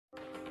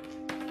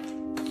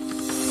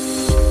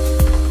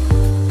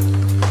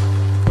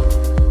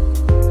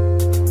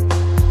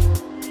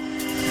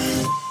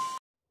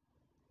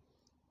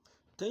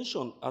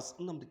detention as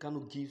Nnamdi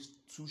Kanu gives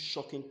two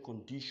shocking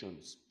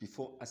conditions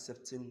before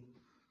accepting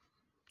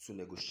to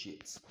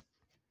negotiate.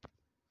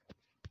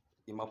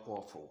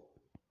 Powerful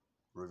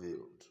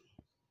revealed.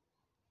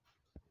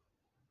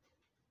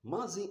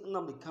 Mazi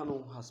Nnamdi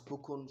Kanu has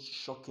spoken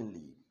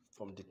shockingly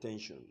from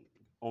detention,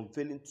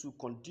 unveiling two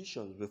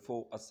conditions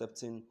before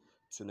accepting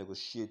to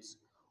negotiate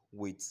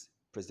with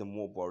President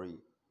Buhari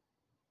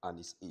and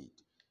his aide.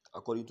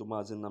 According to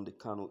Mazi Nnamdi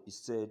Kanu, he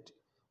said,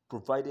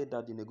 provided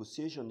that the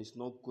negotiation is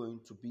not going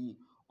to be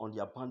on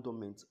the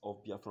abandonment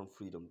of Biafran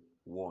freedom,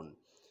 one,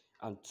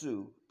 and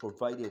two,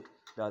 provided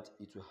that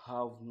it will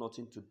have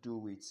nothing to do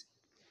with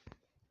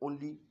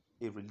only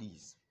a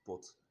release,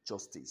 but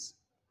justice.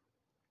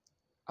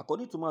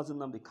 According to Mazi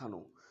Nnamdi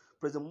Kanu,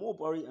 President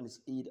Buhari and his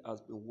aide has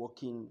been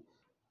working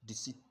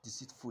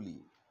deceitfully,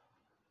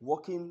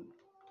 working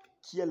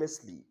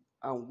carelessly,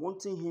 and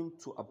wanting him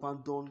to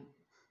abandon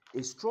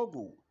a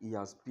struggle he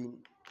has been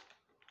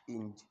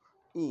in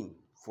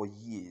for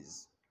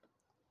years.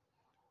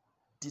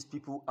 These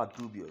people are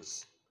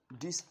dubious.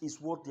 This is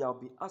what they have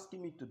been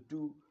asking me to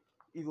do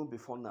even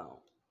before now.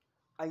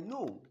 I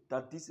know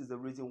that this is the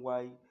reason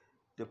why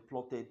they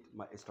plotted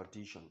my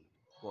extradition,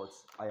 but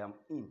I am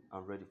in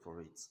and ready for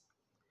it.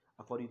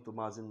 According to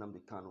Mazi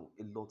Nnamdi Kanu,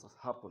 a lot has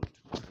happened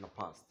in the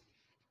past,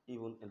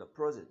 even in the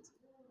present.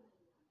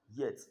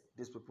 Yet,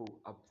 these people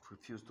have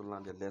refused to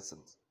learn their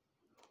lessons.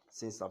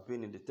 Since I've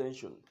been in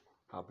detention,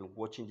 I've been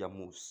watching their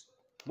moves,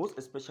 most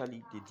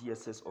especially the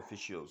DSS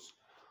officials.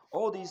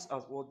 All these are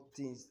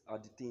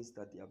the things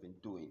that they have been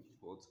doing,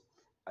 but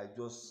I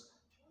just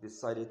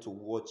decided to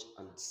watch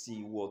and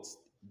see what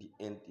the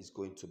end is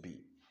going to be.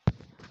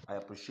 I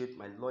appreciate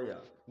my lawyer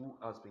who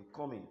has been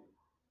coming,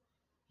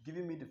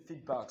 giving me the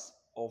feedbacks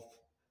of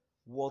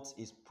what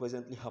is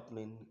presently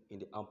happening in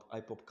the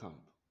IPOP camp.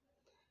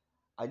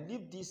 I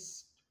leave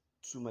this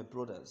to my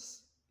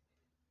brothers,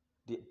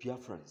 the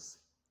Biafrans,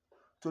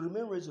 to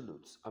remain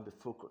resolute and be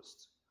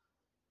focused.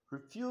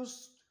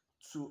 Refuse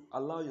to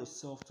allow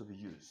yourself to be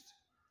used.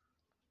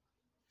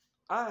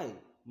 I,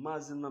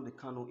 Mazi Nnamdi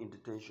Kanu, in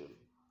detention,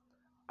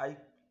 I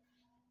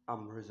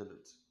am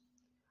resolute.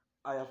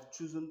 I have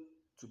chosen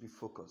to be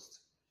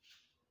focused.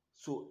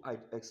 So I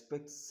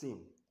expect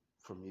same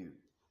from you.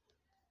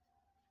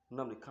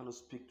 Nnamdi Kanu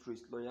speak through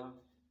his lawyer,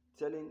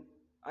 telling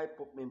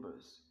IPOP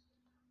members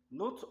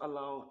not to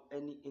allow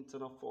any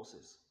internal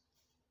forces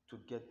to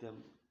get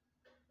them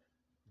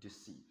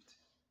deceived,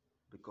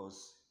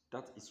 because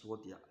that is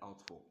what they are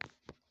out for,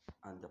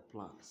 and the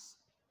plans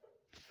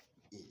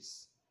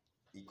is,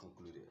 he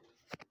concluded.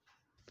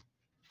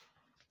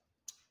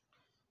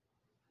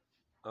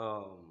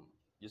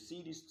 You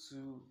see these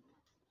two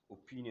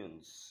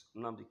opinions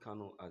Nnamdi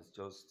Kanu has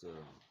just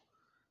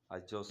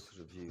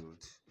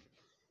revealed.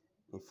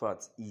 In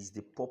fact, is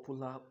the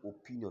popular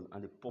opinion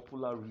and the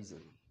popular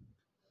reason.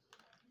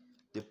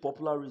 The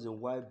popular reason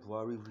why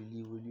Buhari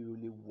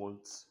really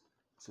wants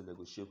to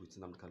negotiate with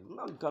Nnamdi Kanu.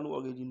 Nnamdi Kanu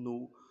already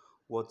know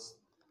what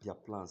their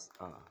plans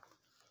are.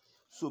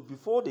 So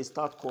before they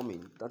start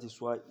coming, that is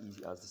why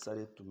he has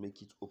decided to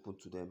make it open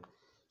to them,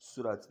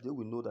 so that they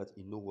will know that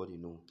he know what he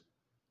know.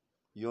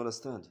 You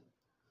understand?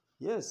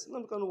 Yes,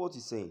 Nnamdi Kanu know what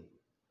he's saying.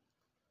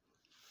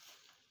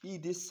 He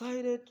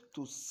decided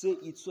to say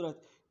it so that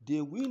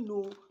they will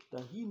know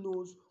that he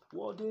knows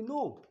what they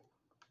know.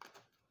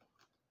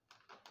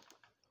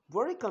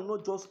 Buhari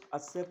cannot just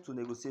accept to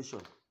negotiation.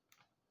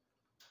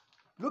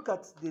 Look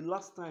at the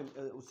last time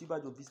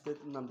Osibajo visited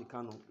Nnamdi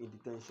Kanu in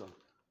detention.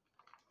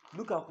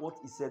 Look at what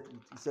he said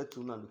to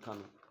Nnamdi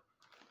Kanu.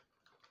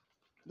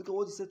 Look at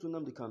what he said to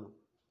Nnamdi Kanu.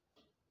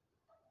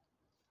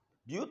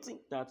 Do you think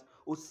that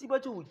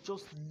Osibajo will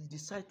just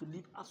decide to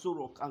leave Aso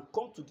Rock and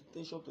come to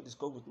detention to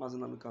discuss with Mazi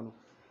Nnamdi Kanu?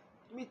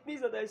 It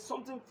means that there is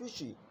something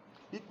fishy.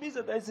 It means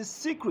that there is a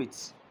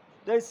secret.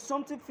 There is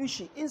something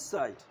fishy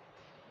inside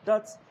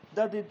that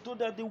they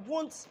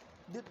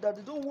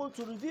don't want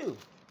to reveal.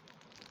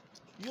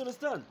 You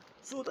understand?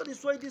 So that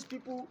is why these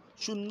people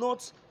should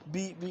not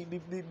be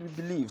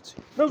believed.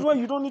 That's why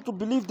you don't need to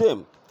believe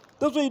them.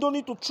 That's why you don't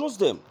need to trust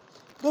them.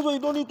 That's why you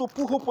don't need to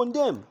put hope on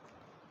them.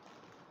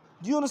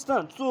 Do you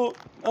understand? So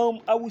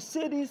I will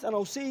say this, and I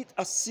will say it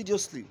as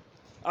seriously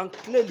and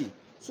clearly,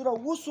 so that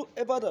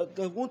whosoever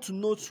that want to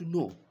know,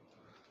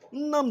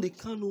 Nnamdi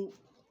Kanu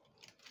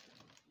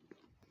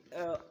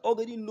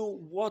already know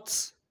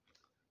what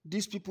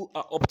these people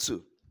are up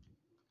to.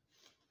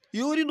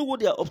 You already know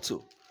what they are up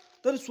to.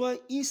 That is why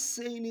he's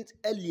saying it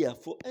earlier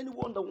for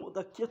anyone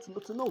that cares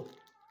not to know,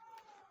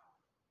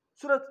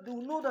 so that they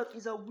will know that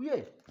he's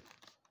aware.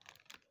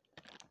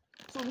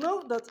 So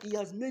now that he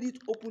has made it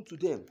open to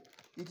them,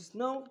 it is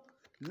now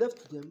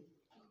left to them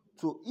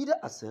to either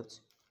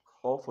accept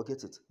or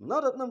forget it. Now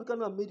that Nnamdi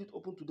Kanu have made it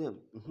open to them,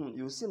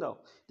 you will see now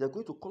they are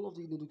going to call off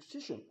the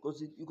negotiation, because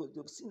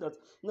they've seen that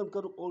Nnamdi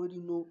Kanu already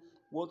know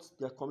what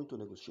they are coming to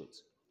negotiate.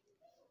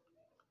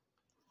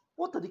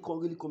 What are they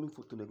really coming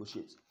to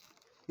negotiate?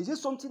 Is it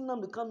something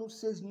Nnamdi Kanu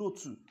says no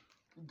to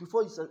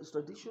before his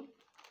extradition?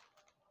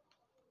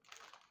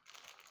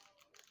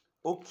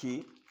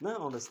 Okay, now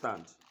I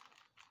understand.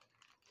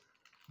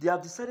 They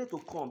have decided to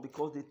come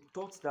because they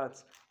thought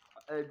that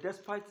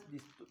despite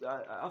this,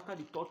 after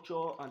the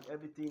torture and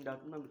everything,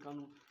 that Nnamdi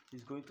Kanu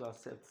is going to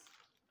accept.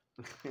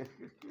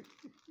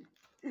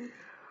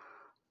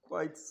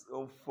 Quite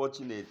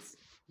unfortunate.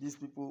 These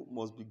people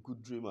must be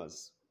good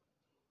dreamers.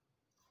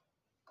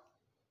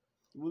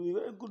 Will be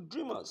very good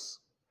dreamers.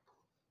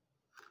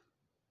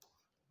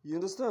 You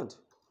understand?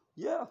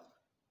 Yeah.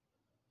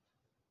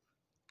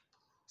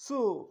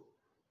 So,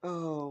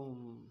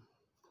 I'm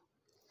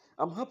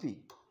happy.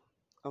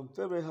 I'm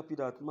very, very happy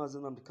that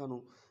Mazen Nnamdi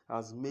Kanu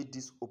has made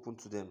this open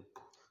to them.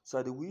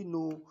 So that we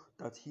know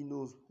that he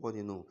knows what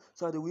he knows.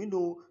 So that we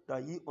know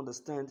that he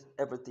understands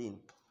everything.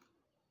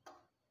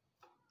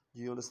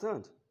 You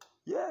understand?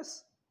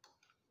 Yes.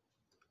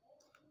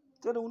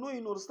 So that we know he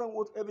understands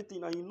what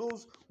everything, and he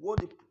knows what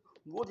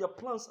their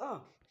plans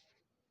are.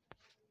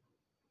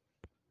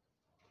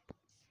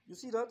 You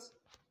see that?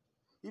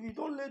 If you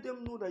don't let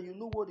them know that you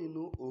know what they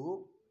know,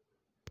 oh.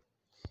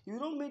 If you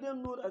don't make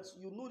them know that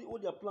you know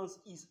what their plans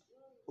is,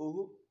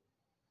 oh.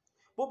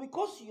 But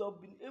because you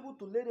have been able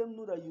to let them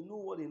know that you know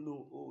what they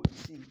know, oh, you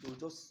see, they'll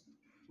just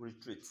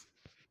retreat.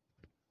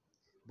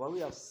 But we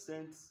have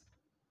sent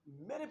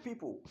many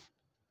people.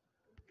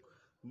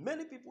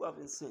 Many people have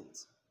been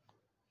sent.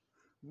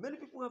 Many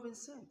people have been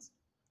sent.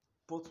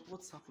 But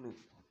what's happening?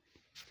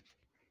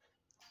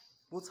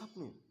 What's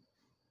happening?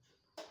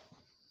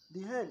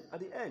 At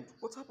the end,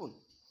 what happened?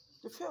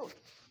 They failed.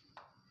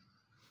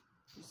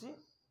 You see?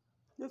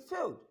 They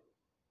failed.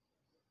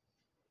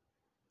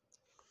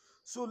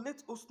 So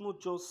let us not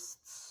just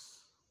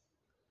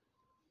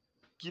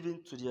give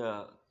in to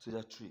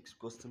their tricks,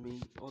 because to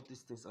me, all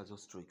these things are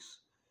just tricks.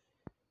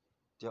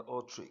 They are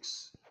all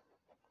tricks.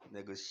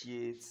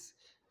 Negotiate.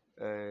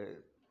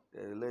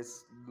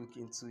 Let's look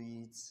into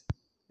it.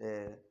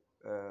 I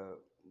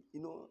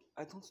don't know.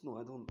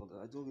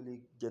 I don't really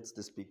get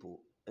these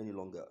people any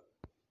longer.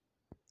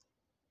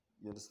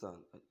 You understand?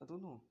 I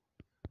don't know.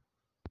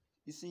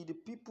 You see, the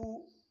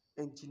people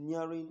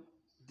engineering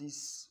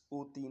this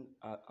whole thing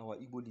are our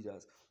Igbo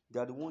leaders. They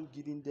are the one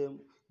giving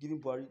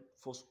Buhari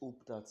false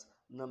hope that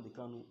Nnamdi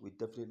Kanu will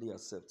definitely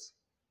accept.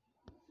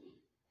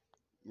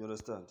 You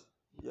understand?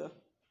 Yeah?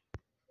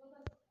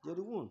 They're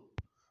the one.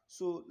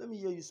 So let me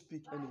hear you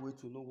speak anyway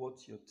to know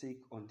what your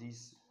take on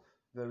this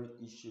very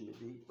issue may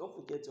be. Don't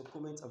forget, your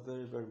comments are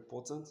very, very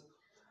important.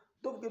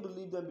 Don't forget to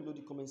leave them below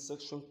the comment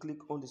section.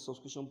 Click on the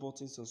subscription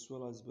buttons as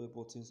well as bell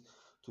buttons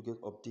to get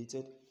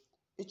updated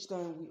each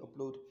time we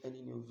upload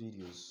any new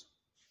videos.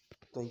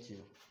 Thank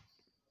you.